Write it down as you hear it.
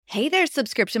Hey there,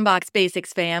 Subscription Box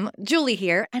Basics fam. Julie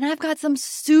here, and I've got some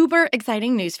super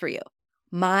exciting news for you.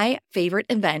 My favorite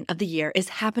event of the year is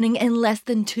happening in less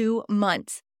than 2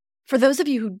 months. For those of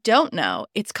you who don't know,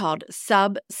 it's called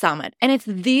Sub Summit, and it's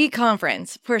the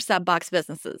conference for sub box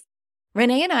businesses.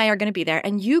 Renee and I are going to be there,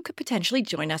 and you could potentially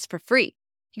join us for free.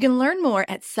 You can learn more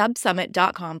at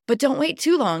subsummit.com, but don't wait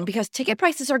too long because ticket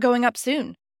prices are going up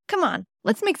soon. Come on,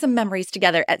 let's make some memories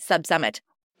together at Sub Summit.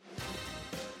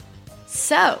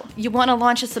 So, you want to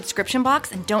launch a subscription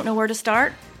box and don't know where to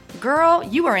start? Girl,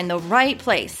 you are in the right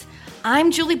place.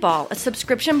 I'm Julie Ball, a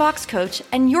subscription box coach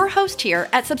and your host here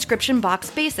at Subscription Box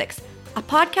Basics, a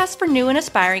podcast for new and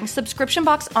aspiring subscription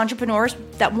box entrepreneurs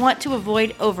that want to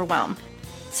avoid overwhelm.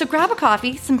 So grab a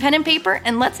coffee, some pen and paper,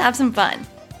 and let's have some fun.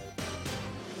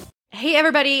 Hey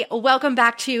everybody, welcome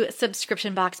back to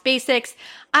Subscription Box Basics.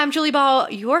 I'm Julie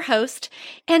Ball, your host,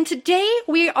 and today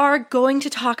we are going to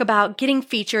talk about getting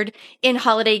featured in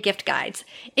holiday gift guides.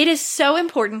 It is so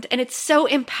important and it's so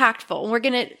impactful. We're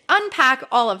going to unpack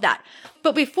all of that.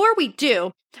 But before we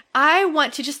do, I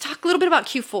want to just talk a little bit about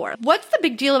Q4. What's the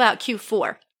big deal about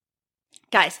Q4?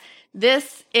 Guys,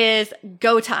 this is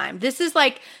go time. This is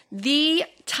like the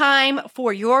time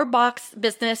for your box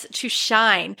business to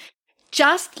shine.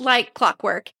 Just like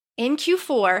clockwork, in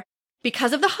Q4,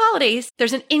 because of the holidays,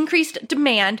 there's an increased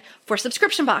demand for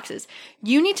subscription boxes.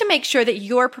 You need to make sure that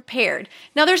you're prepared.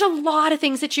 Now, there's a lot of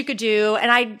things that you could do,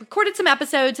 and I recorded some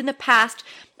episodes in the past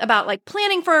about like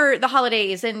planning for the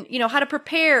holidays and, how to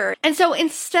prepare. And so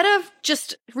instead of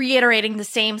just reiterating the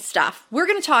same stuff, we're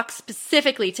going to talk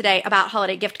specifically today about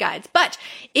holiday gift guides. But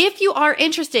if you are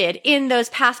interested in those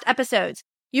past episodes,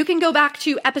 you can go back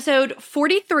to episode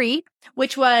 43,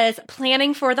 which was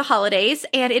planning for the holidays,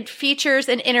 and it features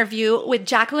an interview with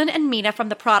Jacqueline and Mina from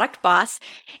The Product Boss,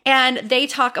 and they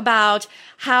talk about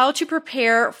how to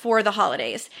prepare for the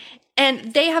holidays.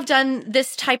 And they have done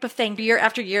this type of thing year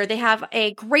after year. They have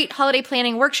a great holiday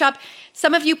planning workshop.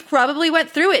 Some of you probably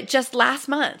went through it just last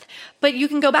month, but you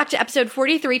can go back to episode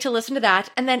 43 to listen to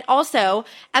that. And then also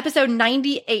episode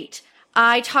 98.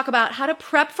 I talk about how to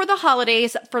prep for the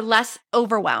holidays for less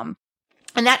overwhelm.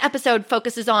 And that episode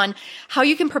focuses on how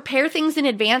you can prepare things in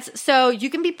advance so you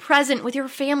can be present with your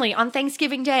family on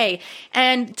Thanksgiving Day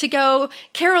and to go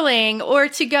caroling or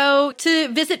to go to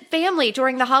visit family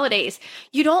during the holidays.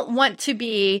 You don't want to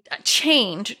be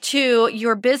chained to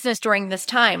your business during this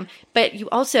time, but you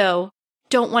also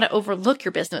don't want to overlook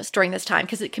your business during this time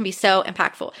because it can be so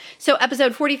impactful. So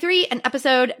episode 43 and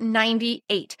episode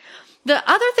 98. The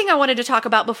other thing I wanted to talk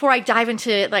about before I dive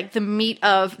into like the meat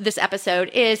of this episode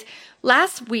is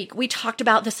last week we talked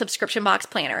about the subscription box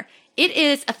planner. It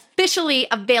is officially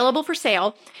available for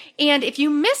sale. And if you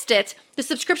missed it, the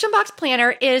subscription box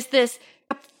planner is this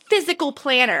physical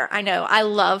planner. I know I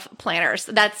love planners.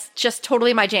 That's just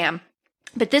totally my jam.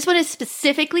 But this one is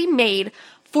specifically made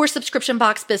for subscription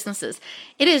box businesses.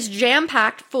 It is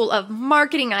jam-packed full of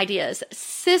marketing ideas,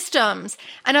 systems,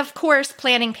 and of course,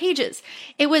 planning pages.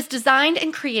 It was designed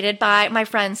and created by my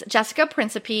friends Jessica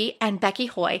Principe and Becky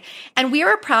Hoy, and we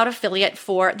are a proud affiliate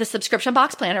for the Subscription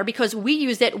Box Planner because we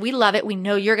use it, we love it, we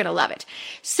know you're gonna love it.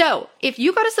 So if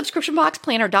you go to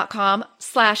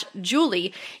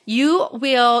subscriptionboxplanner.com/Julie, you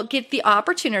will get the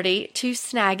opportunity to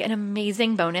snag an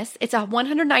amazing bonus. It's a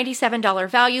 $197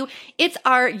 value. It's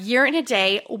our year in a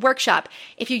day workshop.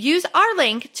 If you use our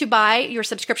link to buy your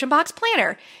subscription box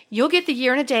planner, you'll get the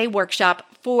year in a day workshop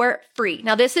for free.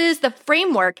 Now, this is the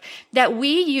framework that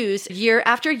we use year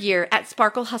after year at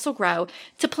Sparkle Hustle Grow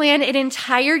to plan an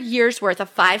entire year's worth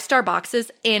of 5-star boxes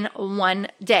in one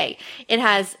day. It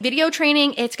has video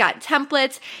training. It's got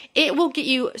templates. It will get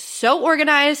you so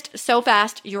organized, so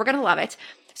fast. You're going to love it.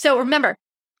 So remember,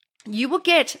 you will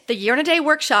get the year and a day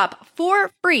workshop for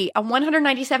free, a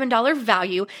 $197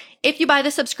 value if you buy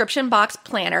the subscription box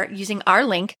planner using our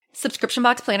link,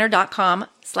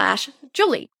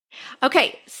 subscriptionboxplanner.com/Julie.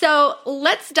 Okay, so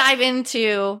let's dive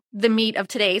into the meat of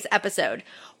today's episode.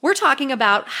 We're talking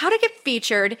about how to get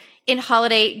featured in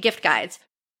holiday gift guides.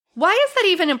 Why is that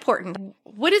even important?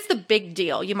 What is the big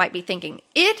deal, you might be thinking?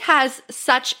 It has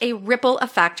such a ripple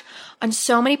effect on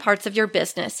so many parts of your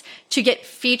business to get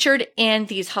featured in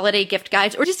these holiday gift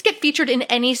guides or just get featured in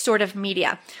any sort of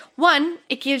media. One,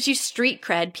 it gives you street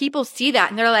cred. People see that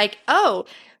and they're like, oh,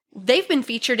 they've been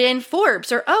featured in Forbes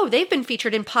or, oh, they've been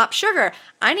featured in Pop Sugar.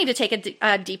 I need to take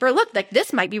a deeper look. Like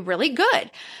this might be really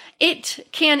good. It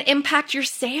can impact your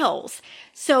sales.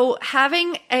 So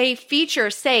having a feature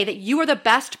say that you are the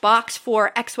best box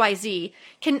for XYZ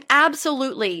can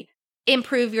absolutely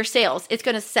improve your sales. It's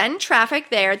going to send traffic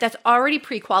there that's already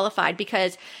pre-qualified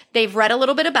because they've read a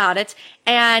little bit about it.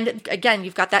 And again,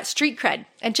 you've got that street cred.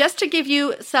 And just to give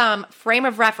you some frame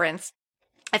of reference,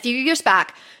 a few years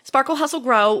back, Sparkle Hustle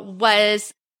Grow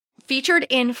was featured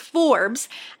in Forbes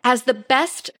as the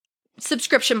best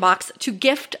subscription box to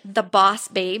gift the boss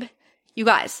babe. You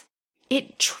guys,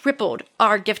 it tripled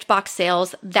our gift box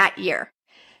sales that year.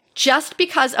 Just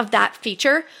because of that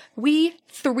feature, we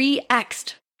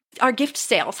 3x'd our gift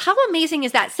sales. How amazing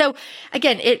is that? So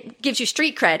again, it gives you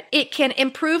street cred. It can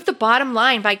improve the bottom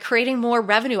line by creating more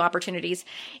revenue opportunities.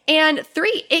 And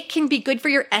 3, it can be good for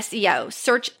your SEO,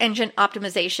 search engine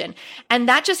optimization. And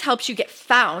that just helps you get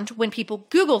found when people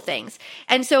Google things.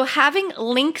 And so having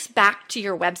links back to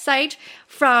your website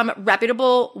from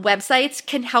reputable websites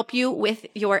can help you with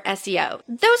your SEO.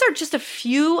 Those are just a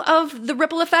few of the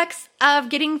ripple effects of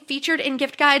getting featured in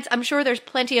gift guides. I'm sure there's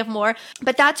plenty of more,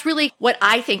 but that's really what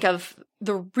I think of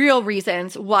the real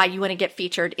reasons why you want to get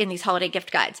featured in these holiday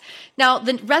gift guides. Now,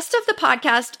 the rest of the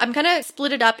podcast, I'm going to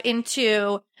split it up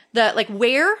into the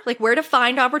where to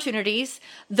find opportunities,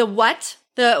 the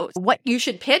what you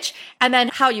should pitch, and then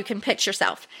how you can pitch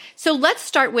yourself. So let's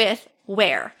start with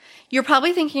where. You're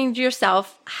probably thinking to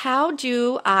yourself, how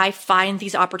do I find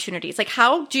these opportunities? Like,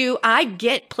 how do I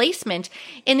get placement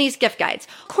in these gift guides?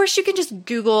 Of course, you can just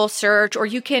Google search, or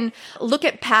you can look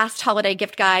at past holiday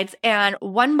gift guides and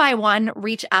one by one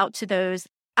reach out to those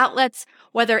outlets,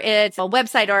 whether it's a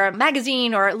website or a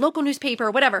magazine or a local newspaper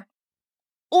or whatever.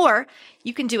 Or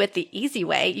you can do it the easy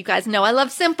way. You guys know I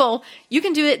love simple. You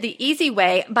can do it the easy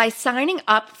way by signing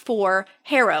up for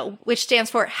HARO, which stands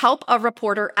for Help a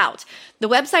Reporter Out. The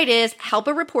website is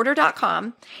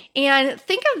helpareporter.com. And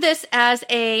think of this as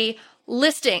a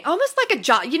listing, almost like a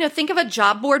job. Think of a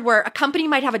job board where a company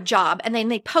might have a job and then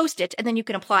they post it and then you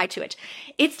can apply to it.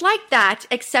 It's like that,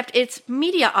 except it's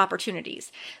media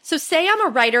opportunities. So say I'm a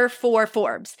writer for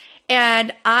Forbes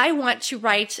and I want to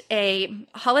write a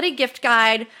holiday gift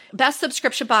guide, best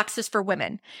subscription boxes for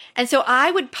women. And so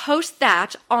I would post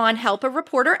that on Help a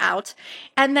Reporter Out,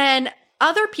 and then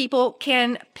other people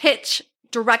can pitch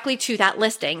directly to that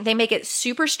listing. They make it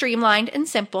super streamlined and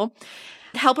simple.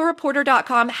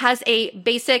 Helpareporter.com has a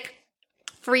basic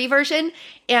free version.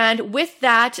 And with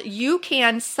that, you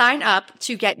can sign up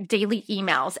to get daily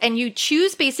emails, and you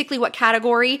choose basically what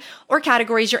category or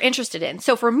categories you're interested in.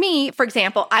 So for me, for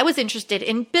example, I was interested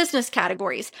in business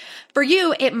categories. For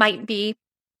you, it might be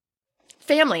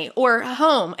family or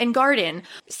home and garden.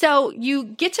 So you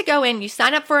get to go in, you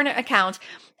sign up for an account,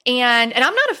 and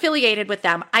I'm not affiliated with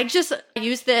them. I just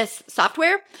use this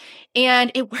software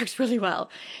and it works really well.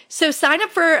 So sign up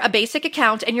for a basic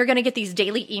account and you're going to get these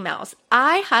daily emails.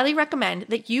 I highly recommend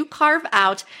that you carve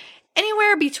out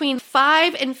anywhere between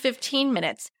 5 and 15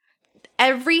 minutes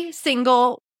every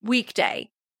single weekday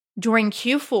during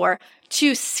Q4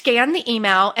 to scan the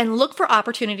email and look for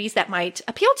opportunities that might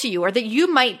appeal to you or that you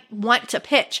might want to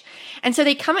pitch. And so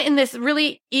they come in this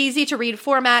really easy to read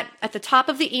format. At the top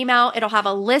of the email, it'll have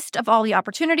a list of all the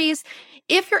opportunities.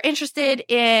 If you're interested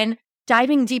in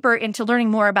diving deeper into learning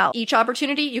more about each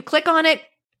opportunity, you click on it.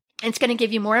 It's going to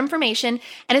give you more information,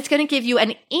 and it's going to give you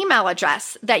an email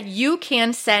address that you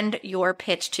can send your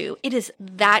pitch to. It is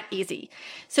that easy.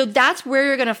 So that's where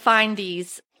you're going to find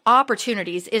these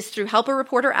opportunities, is through Help a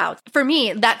Reporter Out. For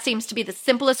me, that seems to be the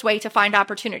simplest way to find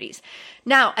opportunities.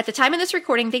 Now, at the time of this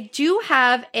recording, they do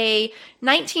have a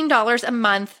 $19 a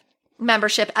month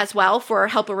membership as well for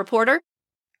Help a Reporter.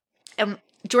 And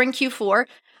during Q4,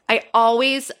 I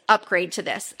always upgrade to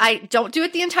this. I don't do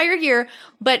it the entire year,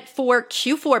 but for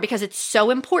Q4, because it's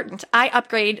so important, I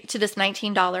upgrade to this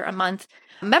 $19 a month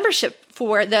membership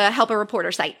for the Help a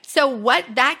Reporter site. So what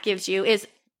that gives you is,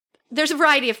 there's a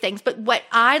variety of things, but what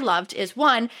I loved is,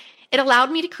 one, it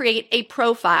allowed me to create a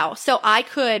profile. So I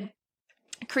could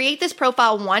create this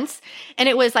profile once, and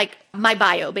it was like my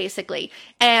bio basically.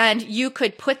 And you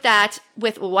could put that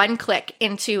with one click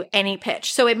into any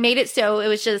pitch. So it made it so it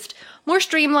was just more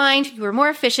streamlined. You were more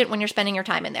efficient when you're spending your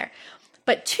time in there.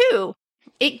 But 2,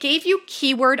 it gave you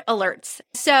keyword alerts.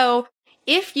 So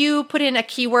if you put in a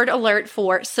keyword alert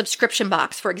for subscription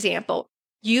box, for example,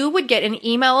 you would get an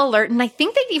email alert. And I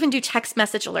think they'd even do text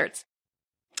message alerts.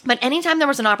 But anytime there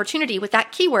was an opportunity with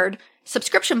that keyword,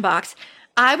 subscription box,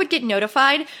 I would get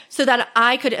notified so that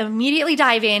I could immediately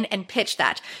dive in and pitch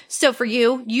that. So for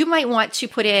you, you might want to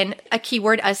put in a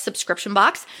keyword as subscription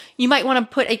box. You might want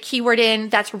to put a keyword in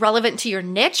that's relevant to your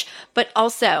niche, but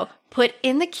also put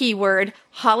in the keyword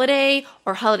holiday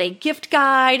or holiday gift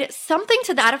guide, something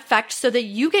to that effect so that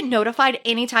you get notified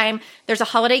anytime there's a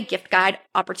holiday gift guide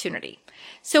opportunity.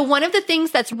 So one of the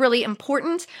things that's really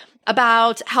important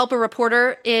about Help a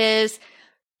Reporter is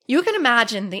you can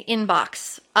imagine the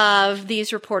inbox of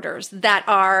these reporters that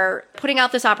are putting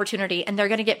out this opportunity and they're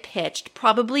going to get pitched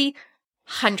probably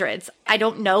hundreds. I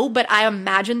don't know, but I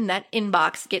imagine that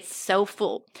inbox gets so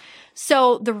full.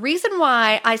 So the reason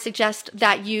why I suggest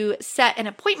that you set an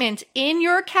appointment in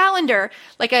your calendar,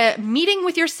 like a meeting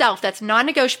with yourself that's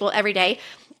non-negotiable every day,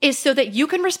 is so that you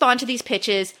can respond to these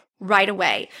pitches right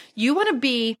away. You want to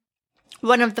be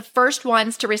one of the first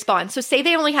ones to respond. So say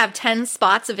they only have 10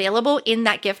 spots available in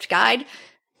that gift guide,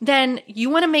 then you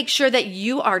want to make sure that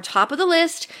you are top of the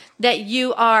list, that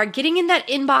you are getting in that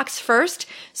inbox first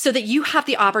so that you have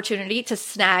the opportunity to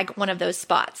snag one of those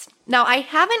spots. Now, I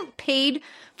haven't paid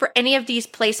for any of these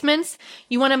placements.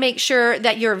 You want to make sure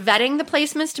that you're vetting the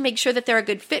placements to make sure that they're a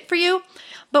good fit for you.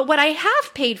 But what I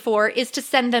have paid for is to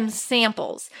send them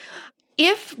samples.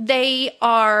 If they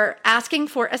are asking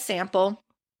for a sample,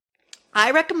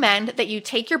 I recommend that you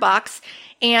take your box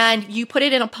and you put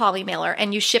it in a poly mailer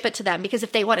and you ship it to them, because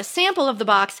if they want a sample of the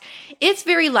box, it's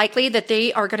very likely that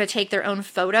they are going to take their own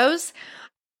photos.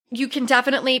 You can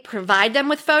definitely provide them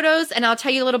with photos, and I'll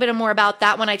tell you a little bit more about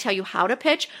that when I tell you how to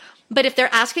pitch. But if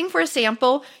they're asking for a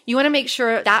sample, you want to make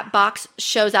sure that box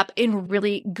shows up in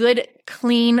really good,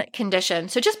 clean condition.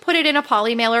 So just put it in a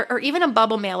poly mailer or even a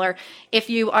bubble mailer if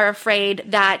you are afraid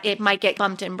that it might get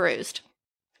bumped and bruised.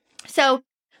 So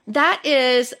that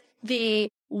is the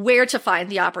where to find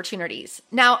the opportunities.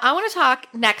 Now, I want to talk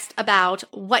next about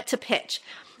what to pitch.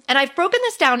 And I've broken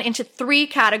this down into 3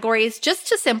 categories just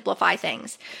to simplify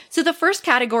things. So the first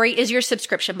category is your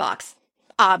subscription box.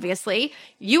 Obviously,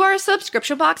 you are a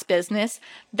subscription box business.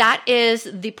 That is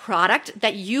the product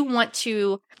that you want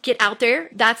to get out there.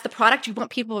 That's the product you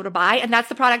want people to buy, and that's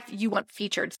the product you want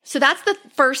featured. So that's the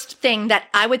first thing that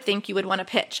I would think you would want to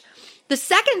pitch. The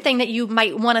second thing that you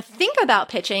might want to think about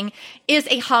pitching is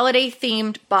a holiday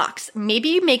themed box. Maybe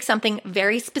you make something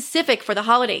very specific for the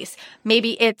holidays.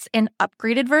 Maybe it's an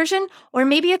upgraded version, or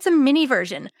maybe it's a mini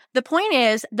version. The point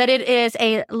is that it is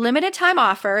a limited time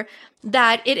offer,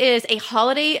 that it is a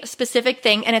holiday specific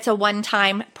thing, and it's a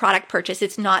one-time product purchase.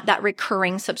 It's not that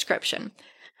recurring subscription.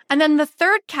 And then the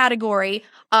third category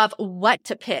of what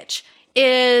to pitch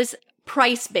is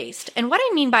price-based. And what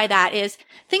I mean by that is,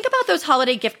 think about those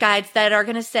holiday gift guides that are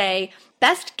going to say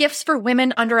best gifts for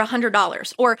women under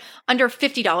 $100 or under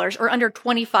 $50 or under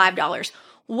 $25.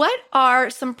 What are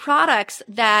some products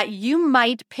that you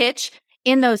might pitch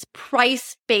in those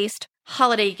price-based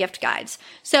holiday gift guides?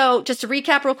 So just to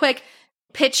recap real quick,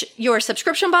 pitch your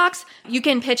subscription box. You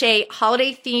can pitch a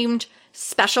holiday themed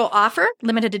special offer,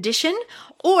 limited edition,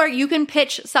 or you can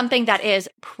pitch something that is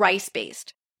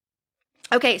price-based.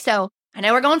 Okay, so I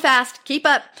know we're going fast. Keep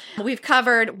up. We've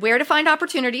covered where to find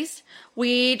opportunities.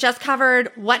 We just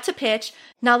covered what to pitch.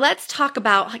 Now let's talk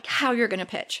about how you're going to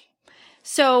pitch.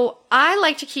 So I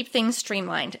like to keep things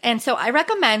streamlined. And so I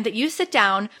recommend that you sit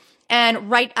down and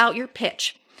write out your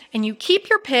pitch. And you keep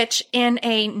your pitch in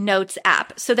a notes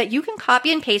app so that you can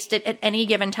copy and paste it at any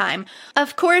given time.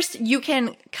 Of course, you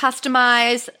can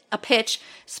customize a pitch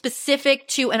specific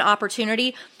to an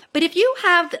opportunity. But if you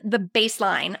have the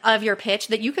baseline of your pitch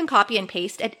that you can copy and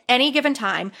paste at any given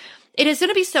time, it is going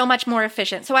to be so much more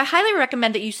efficient. So I highly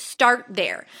recommend that you start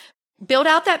there. Build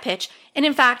out that pitch. And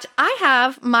in fact, I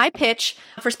have my pitch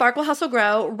for Sparkle Hustle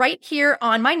Grow right here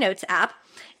on my notes app.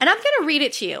 And I'm going to read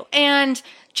it to you. And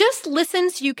just listen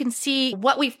so you can see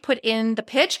what we've put in the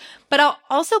pitch, but I'll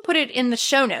also put it in the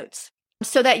show notes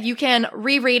so that you can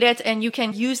reread it and you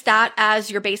can use that as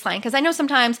your baseline. Because I know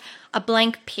sometimes a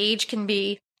blank page can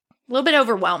be a little bit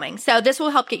overwhelming. So this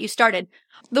will help get you started.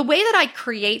 The way that I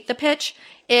create the pitch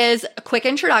is a quick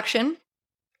introduction.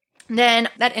 Then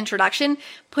that introduction,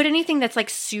 put anything that's like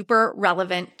super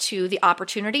relevant to the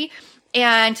opportunity.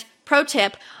 And pro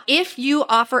tip, if you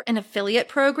offer an affiliate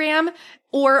program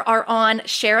or are on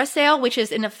ShareASale, which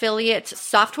is an affiliate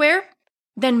software,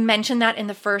 then mention that in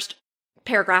the first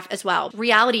paragraph as well.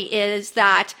 Reality is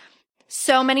that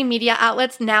so many media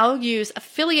outlets now use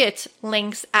affiliate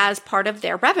links as part of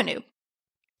their revenue.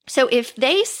 So if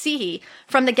they see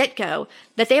from the get-go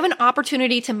that they have an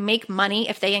opportunity to make money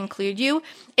if they include you,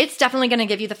 it's definitely going to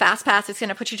give you the fast pass. It's going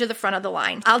to put you to the front of the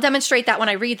line. I'll demonstrate that when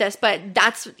I read this, but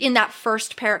that's in that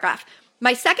first paragraph.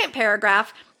 My second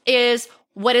paragraph is,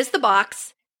 what is the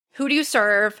box? who do you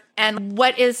serve, and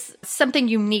what is something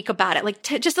unique about it? Like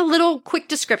just a little quick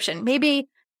description, maybe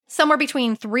somewhere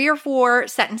between 3 or 4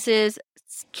 sentences.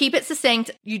 Keep it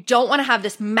succinct. You don't want to have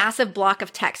this massive block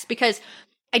of text, because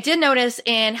I did notice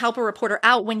in Help a Reporter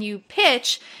Out, when you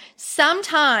pitch,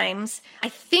 sometimes I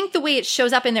think the way it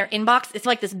shows up in their inbox, it's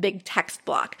like this big text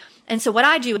block. And so what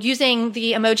I do, using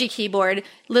the emoji keyboard,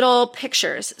 little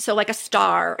pictures, so like a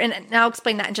star, and I'll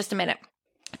explain that in just a minute.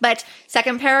 But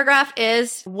second paragraph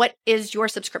is, what is your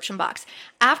subscription box?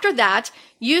 After that,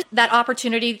 use that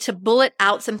opportunity to bullet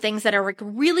out some things that are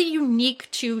really unique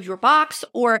to your box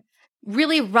or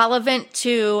really relevant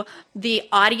to the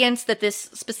audience that this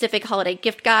specific holiday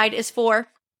gift guide is for.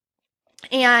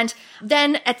 And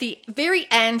then at the very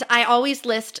end, I always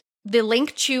list the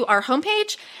link to our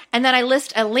homepage, and then I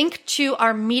list a link to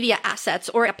our media assets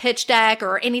or a pitch deck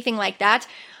or anything like that.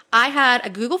 I had a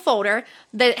Google folder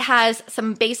that has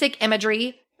some basic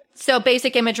imagery. So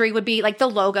basic imagery would be like the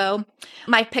logo,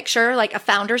 my picture, like a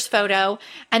founder's photo,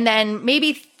 and then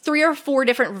maybe 3 or 4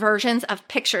 different versions of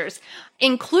pictures,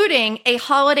 including a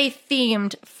holiday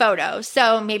themed photo.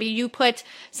 So maybe you put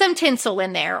some tinsel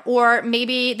in there, or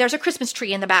maybe there's a Christmas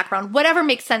tree in the background, whatever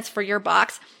makes sense for your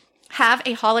box. Have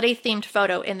a holiday themed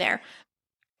photo in there.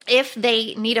 If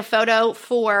they need a photo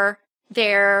for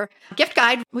their gift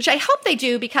guide, which I hope they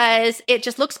do because it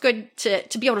just looks good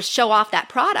to be able to show off that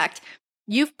product,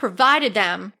 you've provided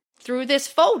them through this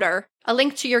folder a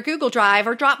link to your Google Drive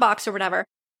or Dropbox or whatever.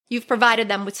 You've provided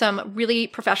them with some really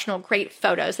professional, great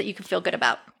photos that you can feel good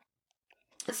about.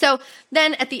 So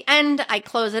then at the end, I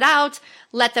close it out,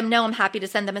 let them know I'm happy to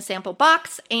send them a sample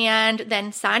box, and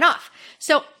then sign off.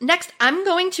 So next, I'm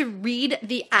going to read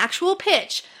the actual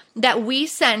pitch that we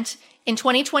sent in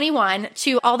 2021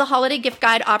 to all the holiday gift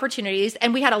guide opportunities,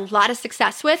 and we had a lot of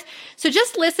success with. So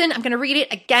just listen. I'm going to read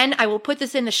it again. I will put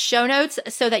this in the show notes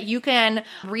so that you can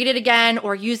read it again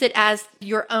or use it as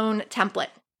your own template.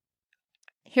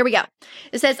 Here we go.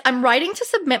 It says, I'm writing to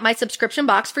submit my subscription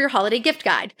box for your holiday gift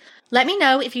guide. Let me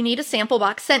know if you need a sample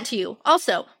box sent to you.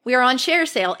 Also, we are on Share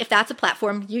Sale if that's a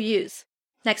platform you use.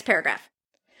 Next paragraph.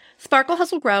 Sparkle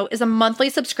Hustle Grow is a monthly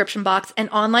subscription box and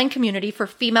online community for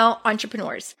female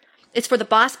entrepreneurs. It's for the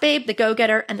boss babe, the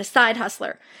go-getter, and the side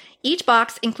hustler. Each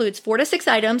box includes 4 to 6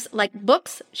 items like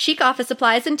books, chic office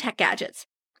supplies, and tech gadgets.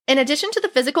 In addition to the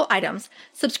physical items,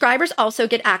 subscribers also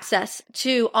get access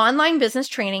to online business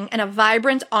training and a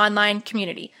vibrant online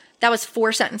community. That was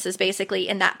 4 sentences basically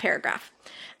in that paragraph.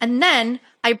 And then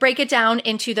I break it down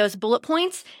into those bullet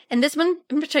points. And this one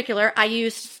in particular, I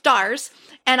used stars,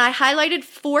 and I highlighted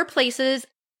 4 places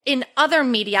in other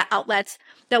media outlets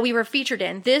that we were featured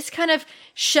in. This kind of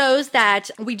shows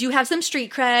that we do have some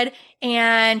street cred,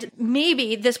 and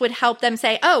maybe this would help them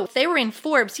say, oh, if they were in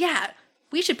Forbes, yeah,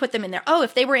 we should put them in there. Oh,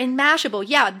 if they were in Mashable,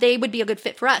 yeah, they would be a good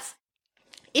fit for us.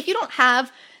 If you don't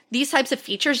have these types of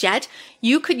features yet,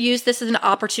 you could use this as an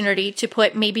opportunity to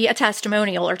put maybe a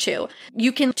testimonial or 2.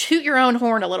 You can toot your own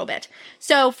horn a little bit.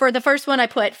 So for the first one, I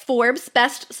put Forbes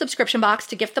best subscription box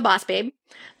to gift the boss babe.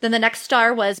 Then the next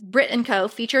star was Brit & Co.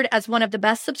 featured as one of the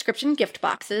best subscription gift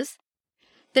boxes.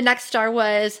 The next star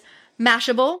was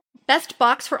Mashable, best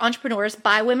box for entrepreneurs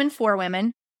by women for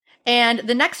women. And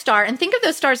the next star, and think of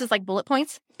those stars as like bullet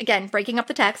points, again, breaking up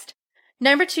the text.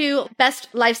 Number 2, best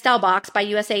lifestyle box by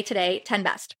USA Today, 10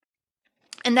 best.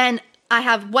 And then I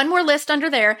have one more list under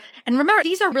there. And remember,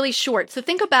 these are really short. So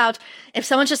think about if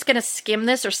someone's just going to skim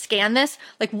this or scan this,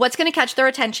 like what's going to catch their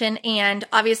attention. And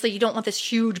obviously you don't want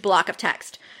this huge block of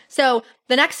text. So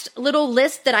the next little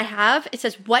list that I have, it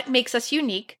says, what makes us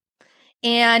unique?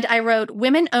 And I wrote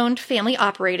women-owned,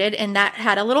 family-operated, and that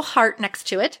had a little heart next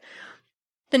to it.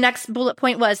 The next bullet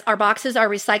point was our boxes are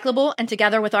recyclable, and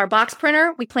together with our box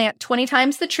printer, we plant 20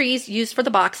 times the trees used for the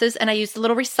boxes, and I used the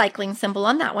little recycling symbol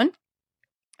on that one.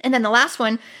 And then the last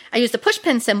one, I used a push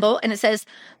pin symbol, and it says,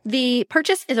 the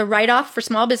purchase is a write-off for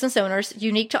small business owners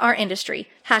unique to our industry.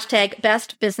 #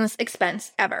 best business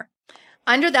expense ever.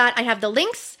 Under that, I have the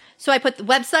links. So I put the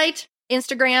website,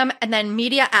 Instagram, and then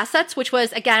media assets, which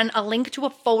was, again, a link to a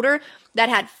folder that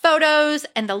had photos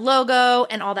and the logo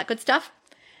and all that good stuff.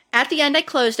 At the end, I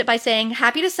closed it by saying,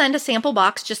 happy to send a sample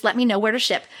box. Just let me know where to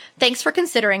ship. Thanks for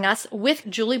considering us, with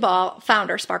Julie Ball,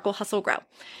 founder, Sparkle Hustle Grow.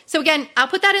 So again, I'll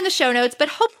put that in the show notes, but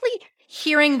hopefully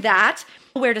hearing that,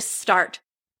 where to start.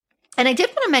 And I did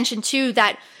want to mention too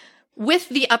that with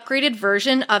the upgraded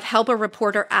version of Help a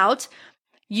Reporter Out,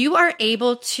 you are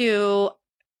able to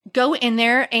go in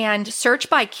there and search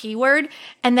by keyword,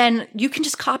 and then you can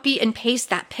just copy and paste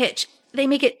that pitch. They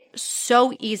make it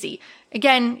so easy.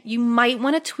 Again, you might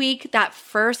want to tweak that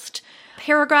first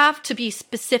paragraph to be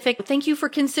specific. Thank you for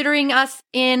considering us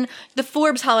in the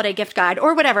Forbes holiday gift guide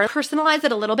or whatever. Personalize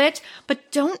it a little bit,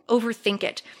 but don't overthink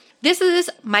it. This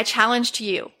is my challenge to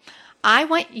you. I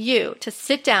want you to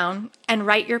sit down and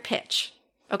write your pitch.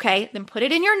 Okay? Then put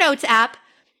it in your notes app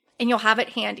and you'll have it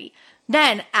handy.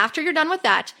 Then after you're done with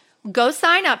that, go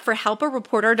sign up for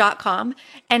helpareporter.com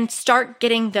and start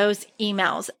getting those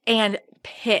emails and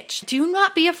pitch. Do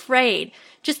not be afraid.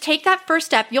 Just take that first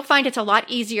step. You'll find it's a lot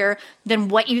easier than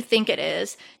what you think it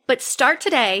is. But start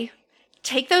today.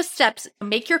 Take those steps.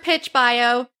 Make your pitch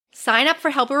bio. Sign up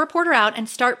for Help a Reporter Out and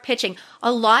start pitching.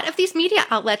 A lot of these media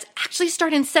outlets actually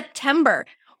start in September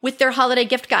with their holiday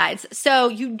gift guides. So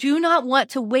you do not want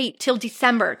to wait till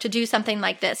December to do something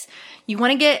like this. You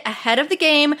want to get ahead of the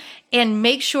game and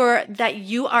make sure that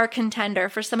you are a contender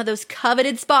for some of those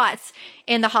coveted spots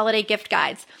in the holiday gift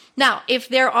guides. Now, if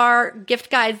there are gift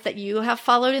guides that you have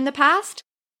followed in the past,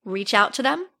 reach out to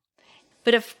them.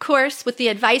 But of course, with the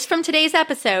advice from today's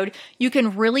episode, you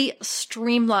can really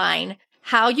streamline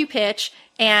how you pitch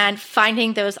and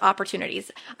finding those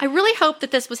opportunities. I really hope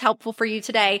that this was helpful for you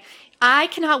today. I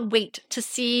cannot wait to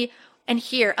see and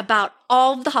hear about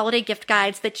all of the holiday gift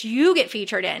guides that you get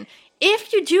featured in.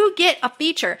 If you do get a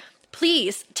feature,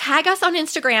 please tag us on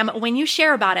Instagram when you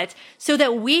share about it so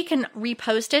that we can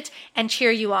repost it and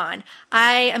cheer you on.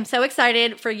 I am so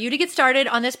excited for you to get started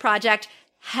on this project.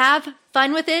 Have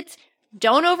fun with it.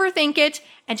 Don't overthink it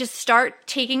and just start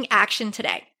taking action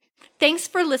today. Thanks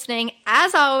for listening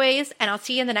as always, and I'll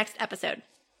see you in the next episode.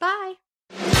 Bye.